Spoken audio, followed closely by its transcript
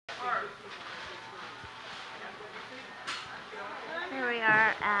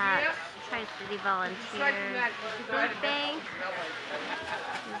the volunteers. Food bank.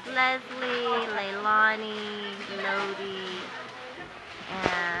 There's Leslie, Leilani, Lodi,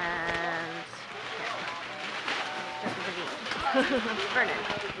 and Vernon.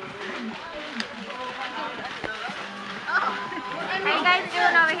 How you guys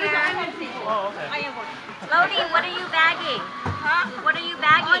doing over here? Oh, okay. Lodi, what are you bagging? Huh? What are you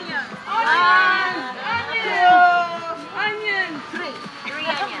bagging? Onions. Onions. Onions. 3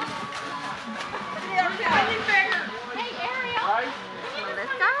 onions. Onion bagger. Hey, Ariel.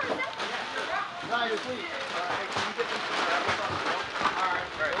 Melissa?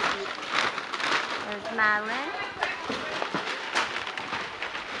 There's Madeline.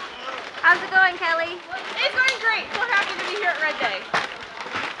 How's it going, Kelly? It's going great. So happy to be here at Red Day.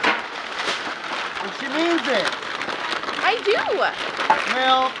 And she means it. I do.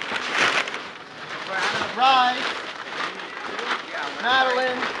 Milk. Rice.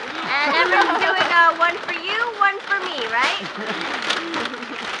 Madeline. And everyone's doing one for you, one for me, right?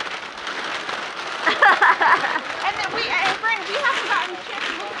 And then Brandon, we haven't gotten a chance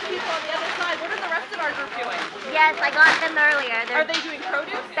to look at people on the other side. What are the rest of our group doing? Yes, I got them earlier. Are They're they doing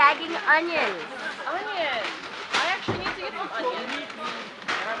produce? bagging onions. Onions. I actually need to get some onions.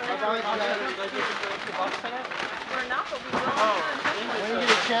 We're not, but we will. When you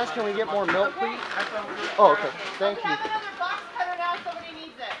get a chance, can we get more milk, please? Oh, okay. Thank We you. have another box cutter now. Somebody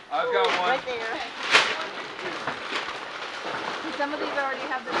needs it. I've got one. Right there. Some of these already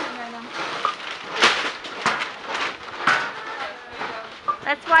have this in there now.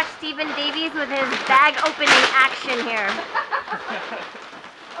 Let's watch Stephen Davies with his bag opening action here.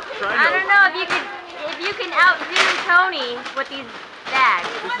 I don't know if you can outdo Tony with these bags.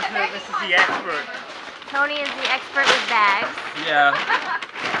 This is the expert. Tony is the expert with bags. Yeah.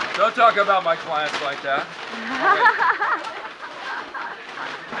 Don't talk about my clients like that.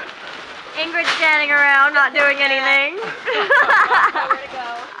 Ingrid's standing around, not doing anything. Nowhere to go.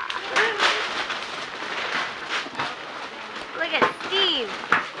 Look at Steve.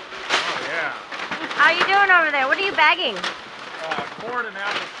 Oh, yeah. How are you doing over there? What are you bagging? Corn and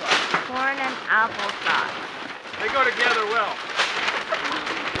applesauce. Corn and applesauce. They go together well.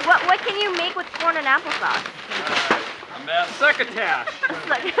 What can you make with corn and applesauce? Succotash.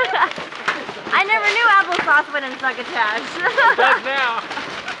 I never knew applesauce went in succotash. It does now.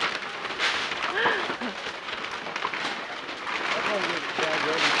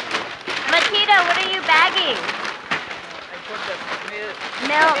 Makita, what are you bagging?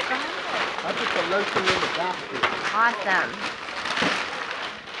 Milk. I put the lotion in the basket. Awesome.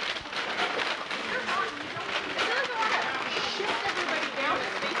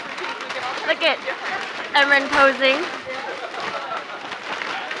 Look at Emran posing.